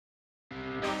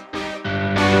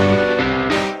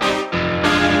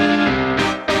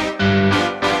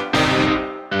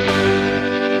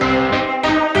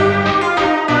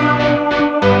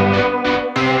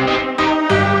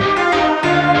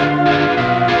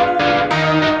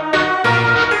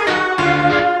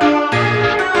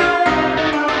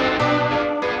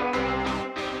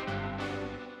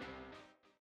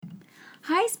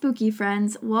spooky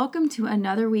friends. Welcome to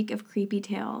another week of Creepy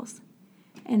Tales.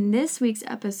 In this week's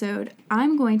episode,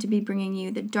 I'm going to be bringing you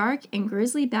the dark and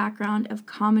grisly background of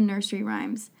common nursery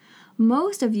rhymes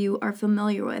most of you are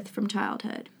familiar with from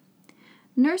childhood.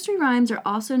 Nursery rhymes are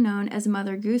also known as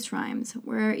Mother Goose rhymes,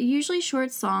 where usually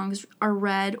short songs are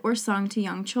read or sung to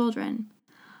young children.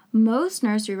 Most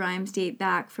nursery rhymes date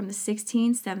back from the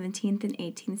 16th, 17th, and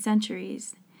 18th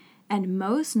centuries. And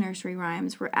most nursery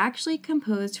rhymes were actually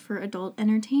composed for adult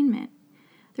entertainment.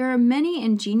 There are many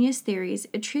ingenious theories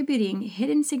attributing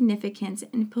hidden significance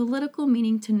and political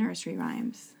meaning to nursery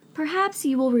rhymes. Perhaps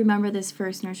you will remember this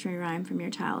first nursery rhyme from your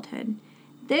childhood.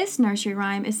 This nursery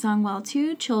rhyme is sung while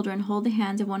two children hold the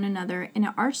hands of one another in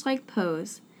an arch-like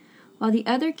pose, while the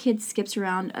other kid skips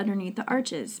around underneath the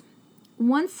arches.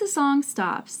 Once the song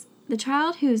stops, the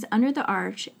child who is under the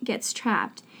arch gets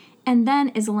trapped and then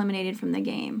is eliminated from the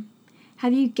game.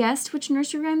 Have you guessed which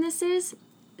nursery rhyme this is?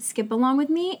 Skip along with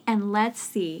me and let's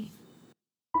see.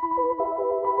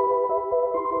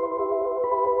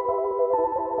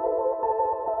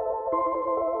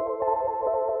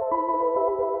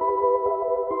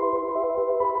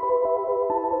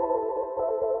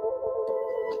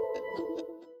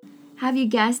 Have you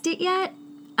guessed it yet?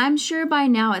 I'm sure by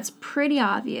now it's pretty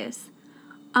obvious.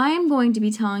 I am going to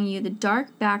be telling you the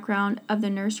dark background of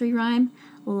the nursery rhyme,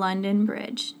 London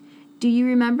Bridge. Do you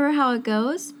remember how it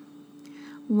goes?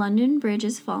 London Bridge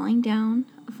is falling down,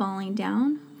 falling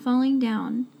down, falling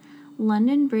down.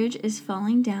 London Bridge is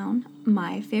falling down,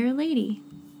 my fair lady.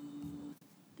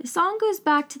 The song goes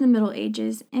back to the Middle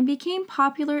Ages and became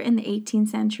popular in the 18th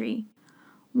century.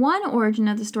 One origin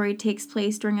of the story takes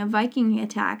place during a Viking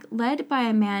attack led by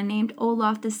a man named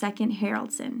Olaf II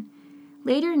Haraldsson,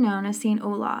 later known as Saint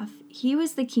Olaf. He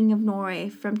was the king of Norway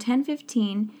from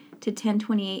 1015 to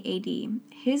 1028 AD.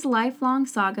 His lifelong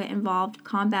saga involved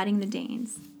combating the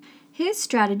Danes. His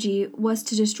strategy was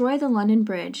to destroy the London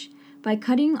Bridge by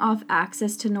cutting off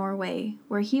access to Norway,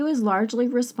 where he was largely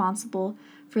responsible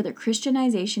for the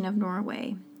Christianization of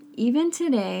Norway. Even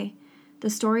today, the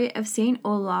story of Saint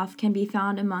Olaf can be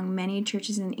found among many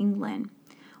churches in England.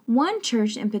 One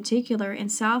church in particular in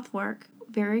Southwark,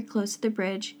 very close to the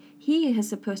bridge, he is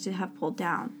supposed to have pulled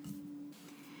down.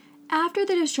 After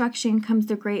the destruction comes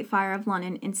the Great Fire of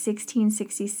London in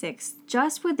 1666,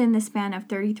 just within the span of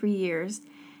 33 years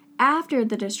after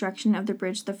the destruction of the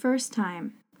bridge the first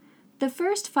time. The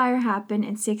first fire happened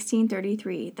in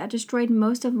 1633 that destroyed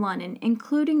most of London,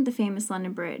 including the famous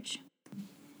London Bridge.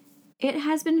 It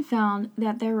has been found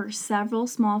that there were several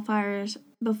small fires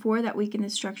before that weakened the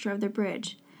structure of the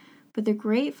bridge, but the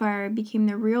Great Fire became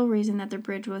the real reason that the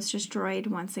bridge was destroyed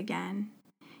once again.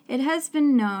 It has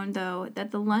been known, though,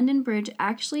 that the London Bridge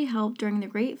actually helped during the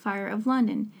Great Fire of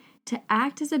London to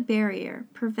act as a barrier,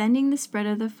 preventing the spread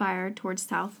of the fire towards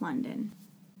South London.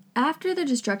 After the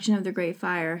destruction of the Great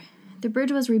Fire, the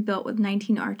bridge was rebuilt with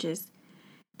 19 arches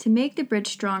to make the bridge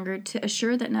stronger to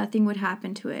assure that nothing would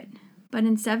happen to it. But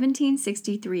in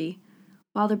 1763,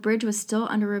 while the bridge was still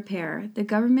under repair, the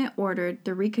government ordered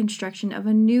the reconstruction of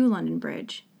a new London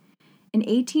Bridge. In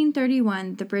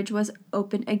 1831, the bridge was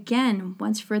opened again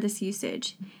once for this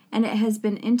usage, and it has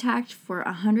been intact for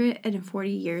 140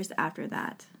 years after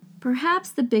that.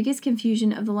 Perhaps the biggest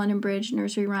confusion of the London Bridge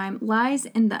nursery rhyme lies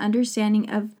in the understanding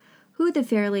of who the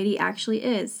fair lady actually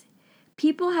is.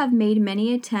 People have made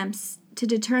many attempts to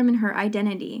determine her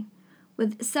identity,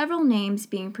 with several names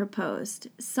being proposed.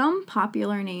 Some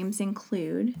popular names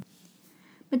include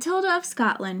Matilda of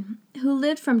Scotland, who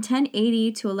lived from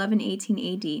 1080 to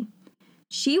 1118 AD.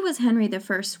 She was Henry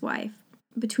I's wife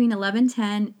between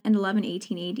 1110 and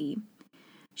 1118 AD.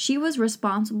 She was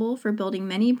responsible for building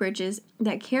many bridges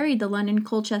that carried the London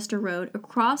Colchester Road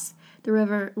across the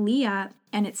River Lea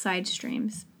and its side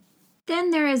streams.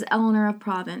 Then there is Eleanor of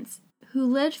Provence, who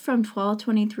lived from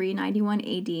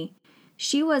 1223-91 AD.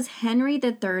 She was Henry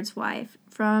III's wife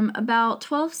from about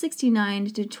 1269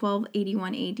 to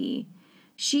 1281 AD.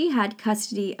 She had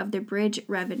custody of the bridge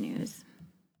revenues.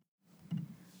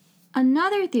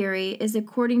 Another theory is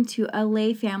according to a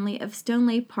lay family of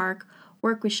Stoneleigh Park,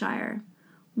 Warwickshire.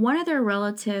 One of their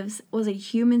relatives was a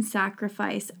human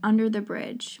sacrifice under the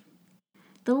bridge.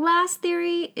 The last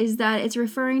theory is that it's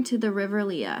referring to the River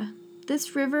Lea.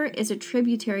 This river is a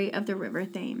tributary of the River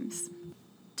Thames.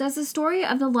 Does the story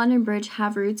of the London Bridge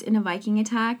have roots in a Viking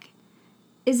attack?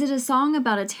 Is it a song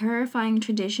about a terrifying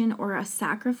tradition or a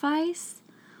sacrifice?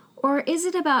 Or is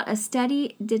it about a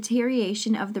steady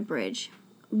deterioration of the bridge?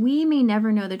 We may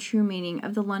never know the true meaning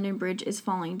of the London Bridge is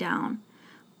falling down,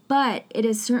 but it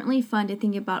is certainly fun to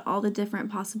think about all the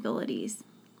different possibilities.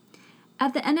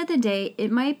 At the end of the day, it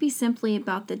might be simply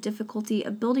about the difficulty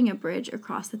of building a bridge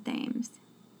across the Thames.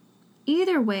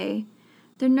 Either way,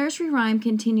 the nursery rhyme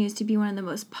continues to be one of the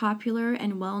most popular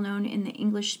and well-known in the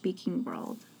English-speaking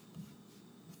world.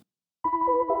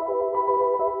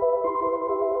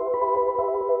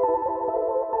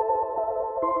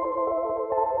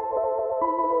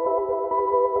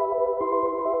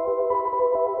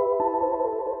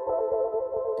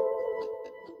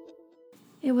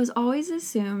 It was always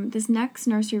assumed this next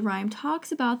nursery rhyme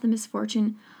talks about the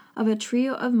misfortune of a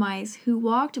trio of mice who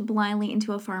walked blindly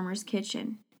into a farmer's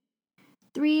kitchen.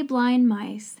 3 blind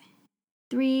mice,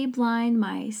 3 blind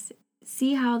mice,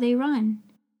 see how they run,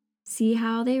 see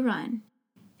how they run.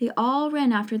 They all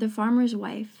ran after the farmer's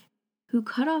wife, who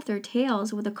cut off their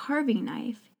tails with a carving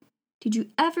knife. Did you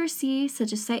ever see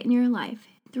such a sight in your life?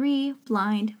 3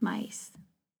 blind mice.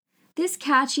 This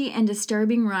catchy and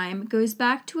disturbing rhyme goes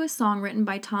back to a song written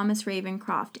by Thomas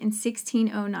Ravencroft in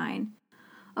 1609.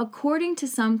 According to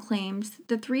some claims,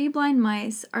 the 3 blind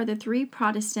mice are the 3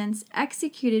 Protestants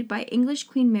executed by English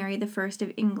Queen Mary I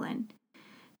of England.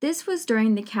 This was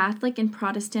during the Catholic and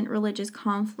Protestant religious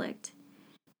conflict.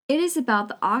 It is about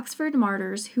the Oxford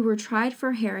martyrs who were tried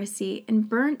for heresy and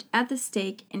burnt at the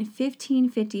stake in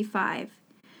 1555.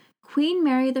 Queen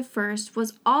Mary I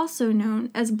was also known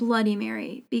as Bloody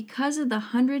Mary because of the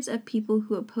hundreds of people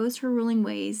who opposed her ruling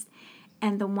ways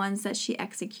and the ones that she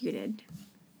executed.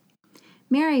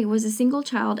 Mary was a single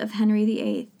child of Henry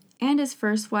VIII and his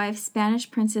first wife,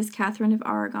 Spanish Princess Catherine of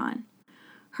Aragon.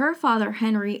 Her father,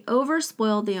 Henry,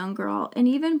 overspoiled the young girl and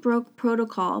even broke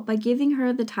protocol by giving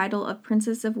her the title of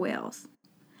Princess of Wales.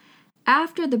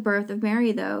 After the birth of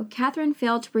Mary, though, Catherine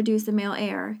failed to produce a male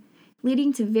heir,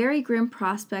 leading to very grim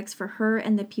prospects for her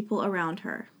and the people around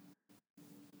her.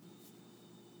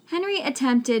 Henry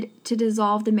attempted to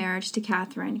dissolve the marriage to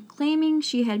Catherine, claiming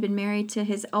she had been married to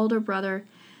his elder brother,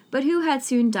 but who had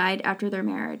soon died after their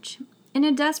marriage. In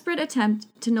a desperate attempt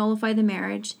to nullify the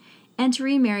marriage and to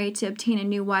remarry to obtain a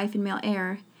new wife and male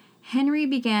heir, Henry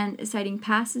began citing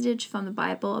passages from the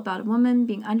Bible about a woman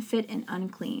being unfit and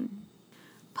unclean.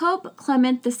 Pope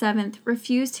Clement VII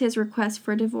refused his request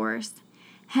for divorce.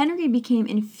 Henry became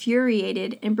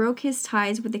infuriated and broke his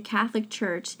ties with the Catholic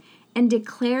Church and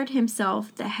declared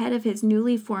himself the head of his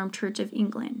newly formed Church of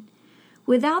England.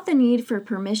 Without the need for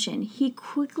permission, he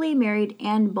quickly married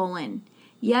Anne Boleyn,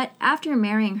 yet after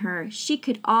marrying her, she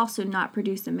could also not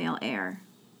produce a male heir.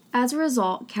 As a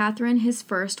result, Catherine, his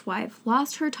first wife,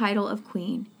 lost her title of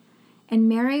queen, and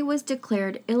Mary was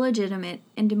declared illegitimate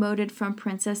and demoted from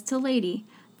princess to lady,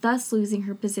 thus losing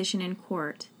her position in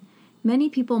court. Many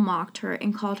people mocked her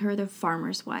and called her the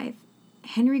farmer's wife.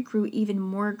 Henry grew even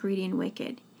more greedy and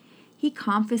wicked. He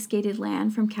confiscated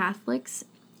land from Catholics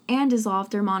and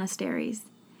dissolved their monasteries.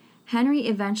 Henry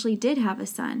eventually did have a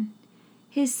son.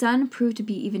 His son proved to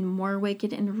be even more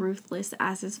wicked and ruthless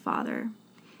as his father.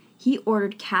 He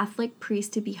ordered Catholic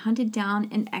priests to be hunted down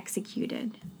and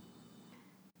executed.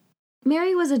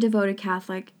 Mary was a devoted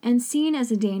Catholic and seen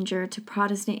as a danger to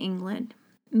Protestant England.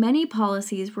 Many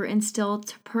policies were instilled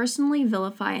to personally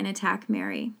vilify and attack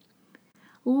Mary.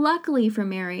 Luckily for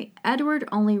Mary, Edward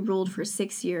only ruled for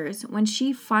 6 years when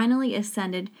she finally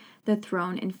ascended the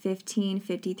throne in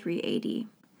 1553 AD.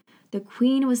 The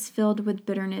queen was filled with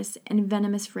bitterness and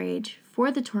venomous rage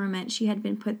for the torment she had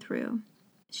been put through.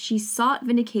 She sought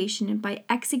vindication by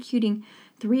executing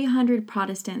 300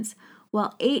 Protestants,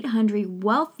 while 800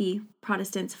 wealthy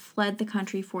Protestants fled the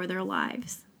country for their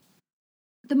lives.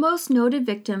 The most noted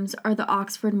victims are the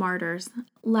Oxford martyrs,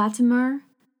 Latimer,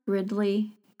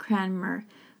 Ridley, Cranmer,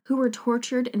 who were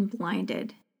tortured and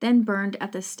blinded, then burned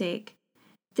at the stake.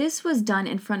 This was done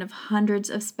in front of hundreds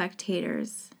of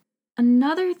spectators.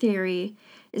 Another theory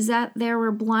is that there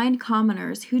were blind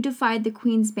commoners who defied the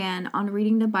Queen's ban on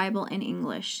reading the Bible in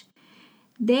English.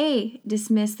 They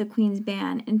dismissed the Queen's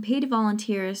ban and paid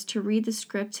volunteers to read the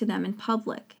script to them in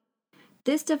public.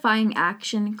 This defying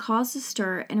action caused a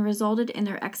stir and resulted in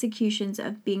their executions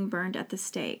of being burned at the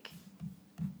stake.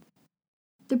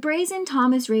 The brazen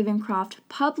Thomas Ravencroft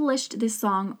published this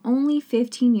song only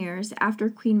 15 years after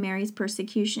Queen Mary's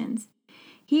persecutions.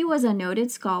 He was a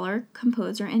noted scholar,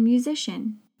 composer, and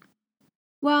musician.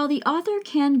 While the author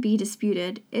can be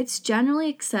disputed, it's generally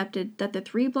accepted that the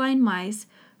 3 blind mice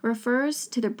refers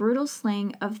to the brutal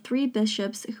slaying of 3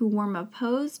 bishops who were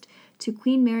opposed to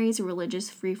Queen Mary's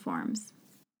religious reforms.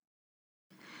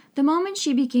 The moment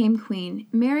she became queen,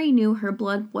 Mary knew her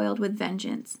blood boiled with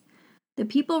vengeance. The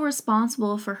people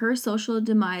responsible for her social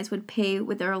demise would pay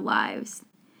with their lives.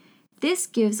 This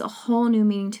gives a whole new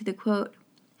meaning to the quote,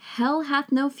 "Hell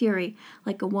hath no fury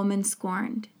like a woman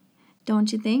scorned."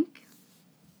 Don't you think?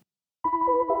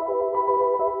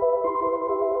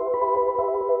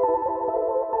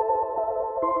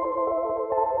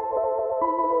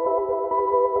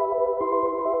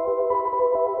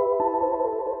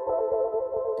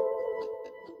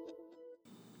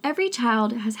 Every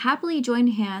child has happily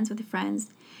joined hands with friends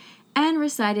and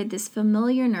recited this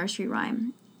familiar nursery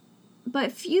rhyme.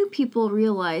 But few people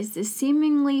realize this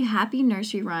seemingly happy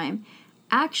nursery rhyme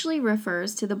actually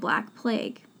refers to the Black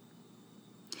Plague.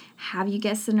 Have you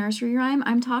guessed the nursery rhyme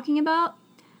I'm talking about?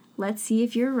 Let's see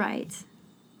if you're right.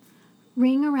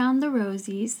 Ring around the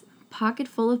rosies, pocket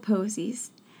full of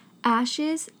posies.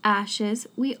 Ashes, ashes,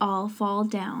 we all fall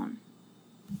down.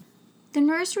 The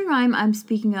nursery rhyme I'm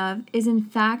speaking of is in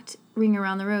fact Ring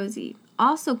Around the Rosie,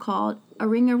 also called A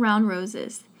Ring Around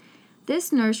Roses.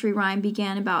 This nursery rhyme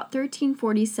began about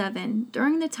 1347,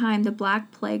 during the time the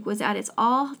Black Plague was at its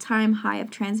all-time high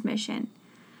of transmission.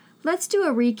 Let's do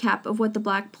a recap of what the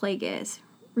Black Plague is.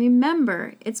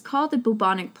 Remember, it's called the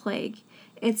bubonic plague.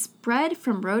 It spread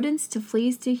from rodents to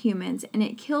fleas to humans, and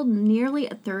it killed nearly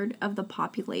a third of the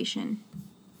population.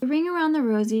 The ring around the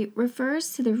rosy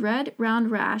refers to the red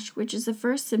round rash, which is the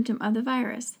first symptom of the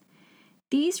virus.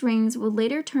 These rings would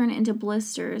later turn into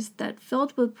blisters that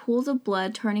filled with pools of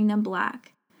blood, turning them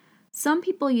black. Some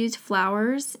people used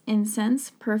flowers, incense,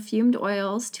 perfumed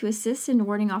oils to assist in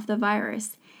warding off the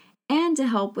virus, and to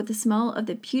help with the smell of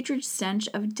the putrid stench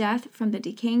of death from the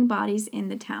decaying bodies in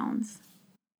the towns.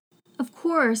 Of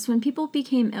course, when people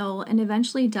became ill and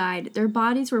eventually died, their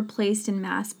bodies were placed in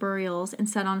mass burials and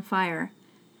set on fire.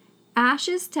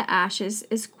 Ashes to ashes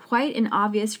is quite an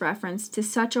obvious reference to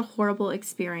such a horrible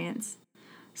experience.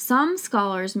 Some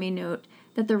scholars may note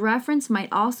that the reference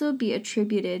might also be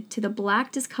attributed to the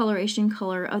black discoloration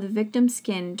color of the victim's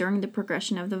skin during the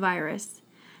progression of the virus.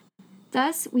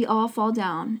 Thus, we all fall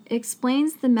down. It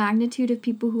explains the magnitude of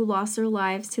people who lost their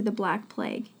lives to the Black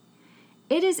Plague.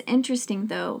 It is interesting,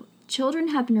 though. Children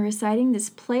have been reciting this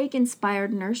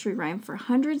plague-inspired nursery rhyme for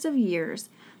hundreds of years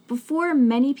before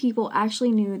many people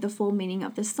actually knew the full meaning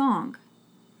of the song.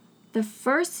 The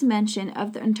first mention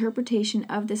of the interpretation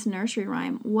of this nursery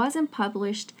rhyme wasn't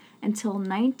published until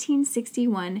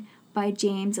 1961 by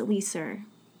James Leeser.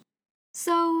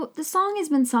 So, the song has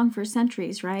been sung for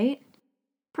centuries, right?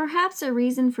 Perhaps a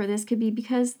reason for this could be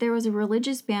because there was a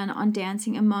religious ban on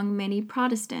dancing among many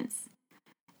Protestants.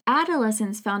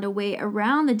 Adolescents found a way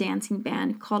around the dancing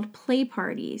ban called play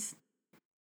parties.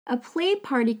 A play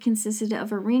party consisted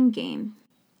of a ring game,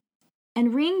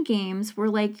 and ring games were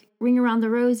like Ring Around the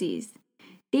Rosies.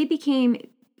 They became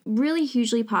really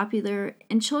hugely popular,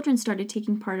 and children started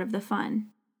taking part of the fun.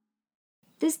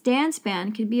 This dance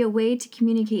band could be a way to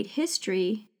communicate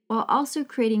history while also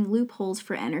creating loopholes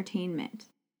for entertainment.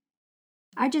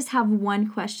 I just have one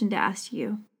question to ask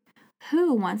you.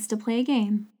 Who wants to play a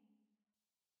game?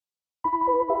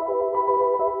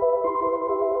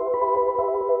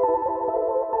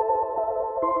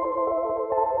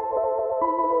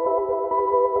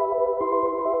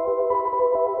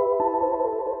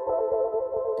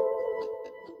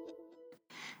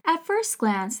 At first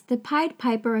glance, the Pied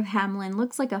Piper of Hamelin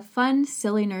looks like a fun,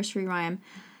 silly nursery rhyme,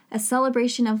 a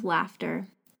celebration of laughter.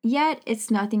 Yet,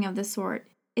 it's nothing of the sort.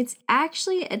 It's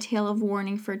actually a tale of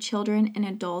warning for children and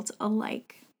adults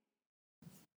alike.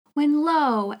 When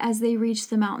lo, as they reached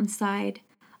the mountainside,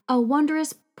 a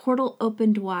wondrous portal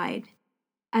opened wide,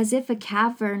 as if a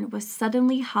cavern was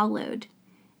suddenly hollowed,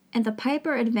 and the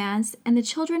piper advanced and the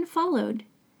children followed.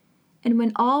 And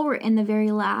when all were in the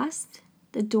very last,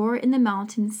 the door in the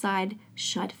mountainside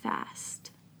shut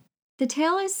fast. The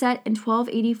tale is set in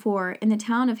 1284 in the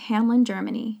town of Hamelin,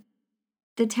 Germany.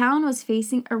 The town was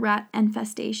facing a rat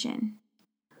infestation.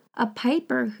 A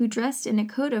piper who dressed in a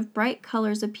coat of bright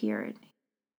colors appeared.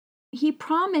 He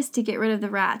promised to get rid of the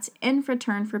rats in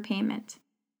return for payment.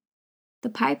 The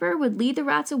piper would lead the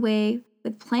rats away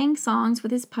with playing songs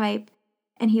with his pipe,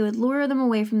 and he would lure them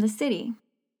away from the city.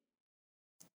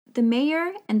 The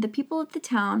mayor and the people of the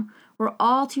town were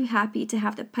all too happy to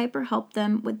have the piper help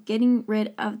them with getting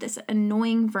rid of this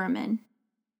annoying vermin.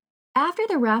 After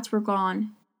the rats were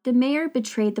gone, the mayor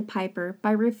betrayed the piper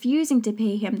by refusing to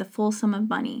pay him the full sum of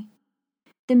money.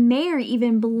 The mayor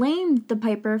even blamed the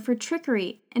piper for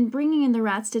trickery and bringing in the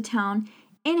rats to town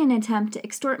in an attempt to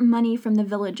extort money from the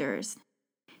villagers.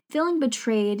 Feeling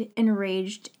betrayed,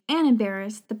 enraged, and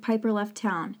embarrassed, the piper left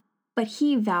town, but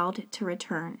he vowed to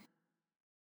return.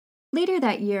 Later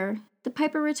that year, the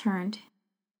piper returned.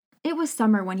 It was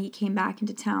summer when he came back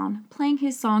into town, playing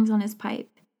his songs on his pipe.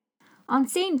 On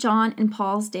St. John and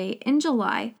Paul's Day in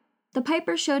July, the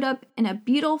piper showed up in a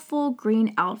beautiful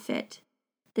green outfit.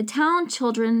 The town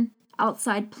children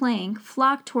outside playing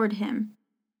flocked toward him.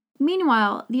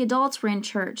 Meanwhile, the adults were in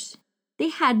church. They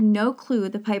had no clue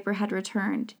the piper had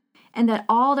returned, and that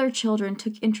all their children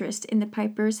took interest in the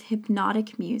piper's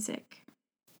hypnotic music.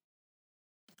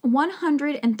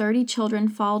 130 children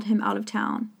followed him out of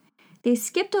town. They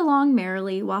skipped along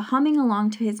merrily while humming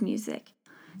along to his music.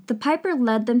 The piper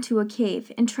led them to a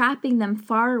cave, entrapping them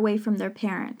far away from their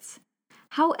parents.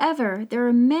 However, there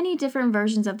are many different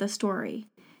versions of the story.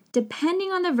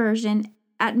 Depending on the version,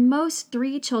 at most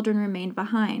 3 children remained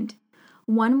behind.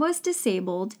 One was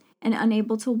disabled and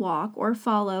unable to walk or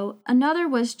follow, another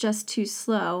was just too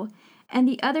slow, and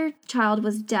the other child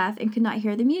was deaf and could not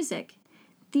hear the music.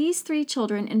 These 3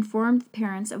 children informed the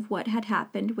parents of what had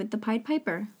happened with the Pied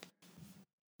Piper.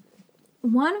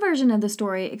 One version of the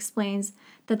story explains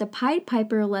that the Pied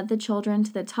Piper led the children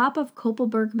to the top of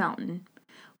Koppelberg Mountain,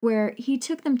 where he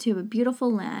took them to a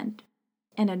beautiful land.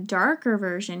 In a darker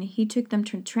version, he took them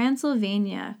to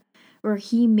Transylvania, where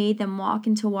he made them walk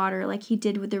into water like he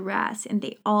did with the rats, and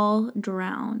they all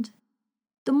drowned.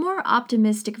 The more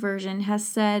optimistic version has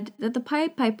said that the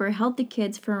Pied Piper held the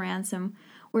kids for ransom,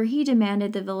 where he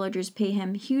demanded the villagers pay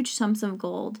him huge sums of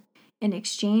gold in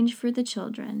exchange for the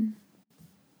children.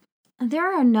 There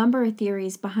are a number of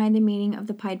theories behind the meaning of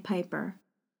the Pied Piper.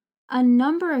 A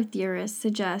number of theorists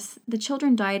suggest the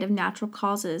children died of natural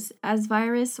causes, as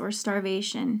virus or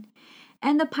starvation,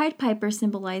 and the Pied Piper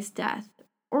symbolized death,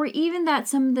 or even that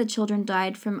some of the children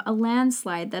died from a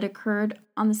landslide that occurred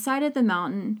on the side of the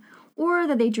mountain, or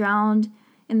that they drowned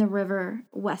in the river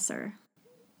Weser.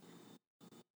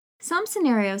 Some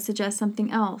scenarios suggest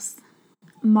something else.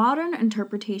 Modern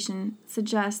interpretation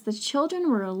suggests the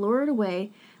children were lured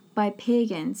away by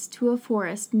pagans to a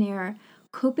forest near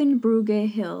Koppenbrugge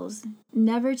Hills,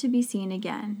 never to be seen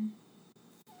again.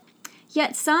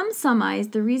 Yet some surmise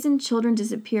the reason children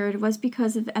disappeared was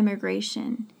because of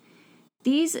emigration.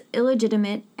 These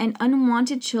illegitimate and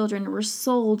unwanted children were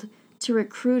sold to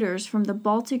recruiters from the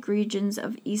Baltic regions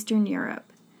of Eastern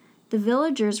Europe. The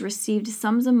villagers received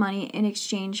sums of money in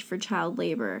exchange for child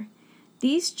labor.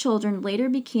 These children later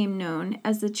became known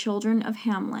as the Children of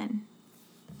Hamelin.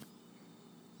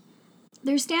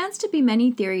 There stands to be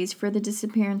many theories for the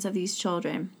disappearance of these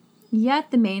children, yet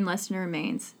the main lesson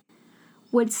remains.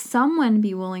 Would someone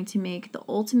be willing to make the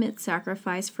ultimate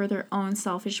sacrifice for their own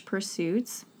selfish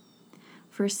pursuits?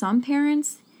 For some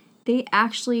parents, they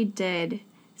actually did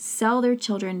sell their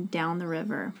children down the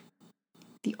river.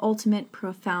 The ultimate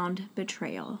profound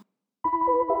betrayal.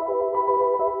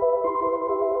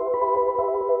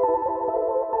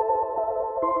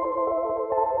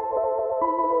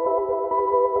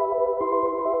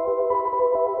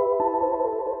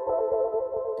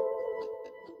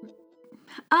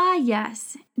 Ah,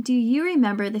 yes. Do you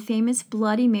remember the famous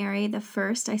Bloody Mary the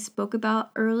First I spoke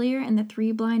about earlier in the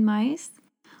Three Blind Mice?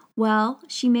 Well,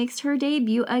 she makes her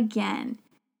debut again.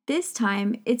 This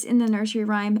time, it's in the nursery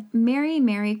rhyme, Mary,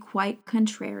 Mary, quite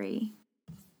contrary.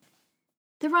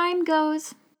 The rhyme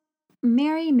goes,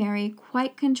 Mary, Mary,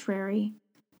 quite contrary,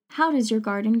 how does your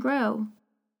garden grow?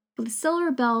 With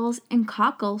silver bells and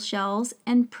cockle shells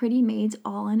and pretty maids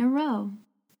all in a row.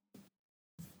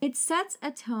 It sets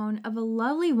a tone of a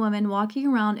lovely woman walking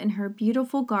around in her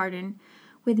beautiful garden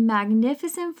with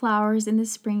magnificent flowers in the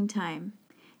springtime.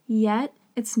 Yet,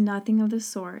 it's nothing of the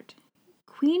sort.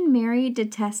 Queen Mary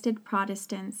detested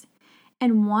Protestants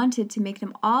and wanted to make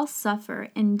them all suffer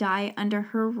and die under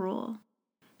her rule.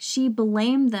 She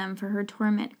blamed them for her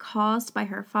torment caused by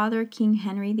her father, King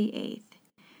Henry VIII.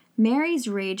 Mary's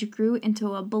rage grew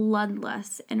into a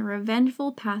bloodlust and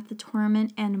revengeful path to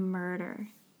torment and murder.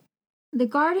 The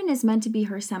garden is meant to be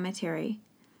her cemetery.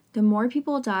 The more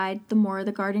people died, the more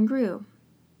the garden grew.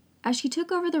 As she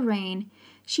took over the reign,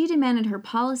 she demanded her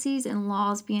policies and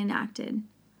laws be enacted.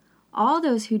 All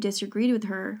those who disagreed with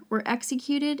her were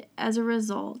executed as a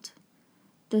result.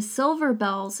 The silver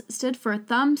bells stood for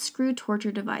thumb screw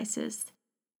torture devices.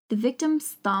 The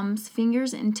victim's thumbs,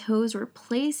 fingers, and toes were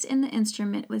placed in the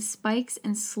instrument with spikes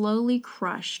and slowly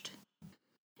crushed.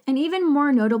 An even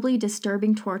more notably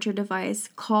disturbing torture device,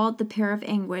 called the Pear of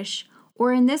Anguish,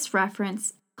 or in this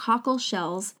reference, cockle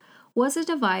shells, was a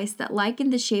device that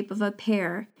likened the shape of a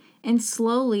pear and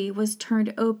slowly was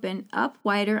turned open up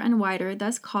wider and wider,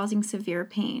 thus causing severe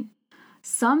pain.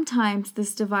 Sometimes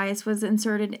this device was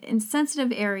inserted in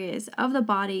sensitive areas of the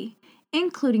body,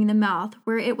 including the mouth,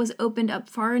 where it was opened up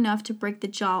far enough to break the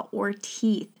jaw or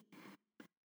teeth.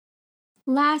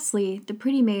 Lastly, the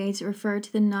pretty maids referred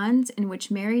to the nuns in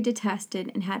which Mary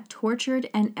detested and had tortured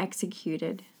and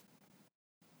executed.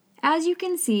 As you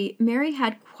can see, Mary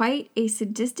had quite a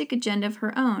sadistic agenda of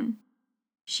her own.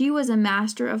 She was a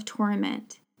master of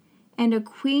torment and a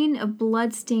queen of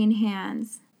blood-stained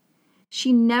hands.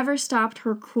 She never stopped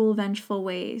her cruel, vengeful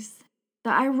ways.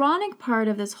 The ironic part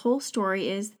of this whole story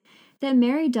is that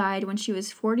Mary died when she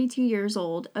was 42 years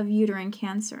old of uterine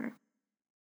cancer.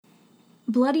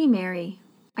 Bloody Mary,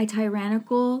 a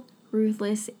tyrannical,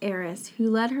 ruthless heiress who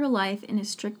led her life in a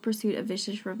strict pursuit of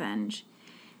vicious revenge.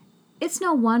 It's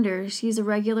no wonder she's a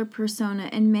regular persona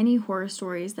in many horror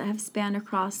stories that have spanned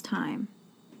across time.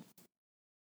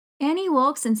 Annie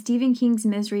Wilkes and Stephen King's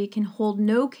Misery can hold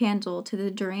no candle to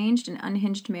the deranged and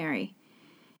unhinged Mary.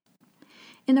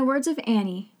 In the words of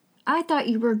Annie, "I thought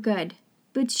you were good,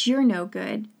 but you're no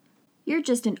good. You're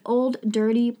just an old,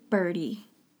 dirty birdie."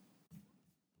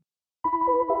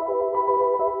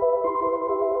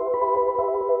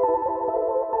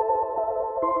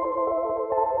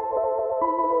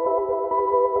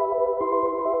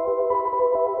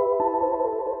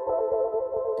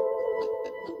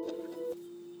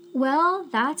 Well,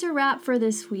 that's a wrap for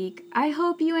this week. I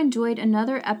hope you enjoyed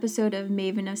another episode of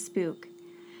Maven of Spook.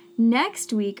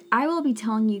 Next week, I will be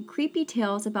telling you creepy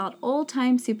tales about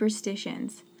old-time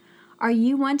superstitions. Are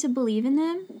you one to believe in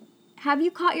them? Have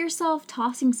you caught yourself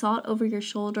tossing salt over your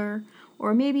shoulder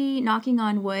or maybe knocking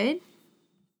on wood?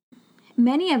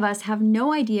 Many of us have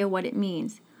no idea what it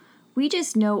means. We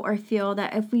just know or feel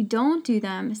that if we don't do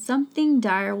them, something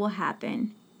dire will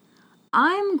happen.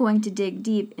 I'm going to dig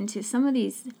deep into some of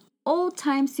these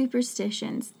old-time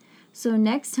superstitions, so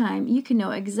next time you can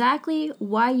know exactly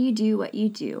why you do what you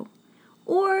do.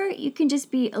 Or you can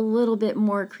just be a little bit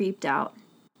more creeped out.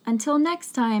 Until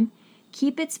next time,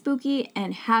 keep it spooky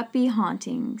and happy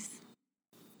hauntings.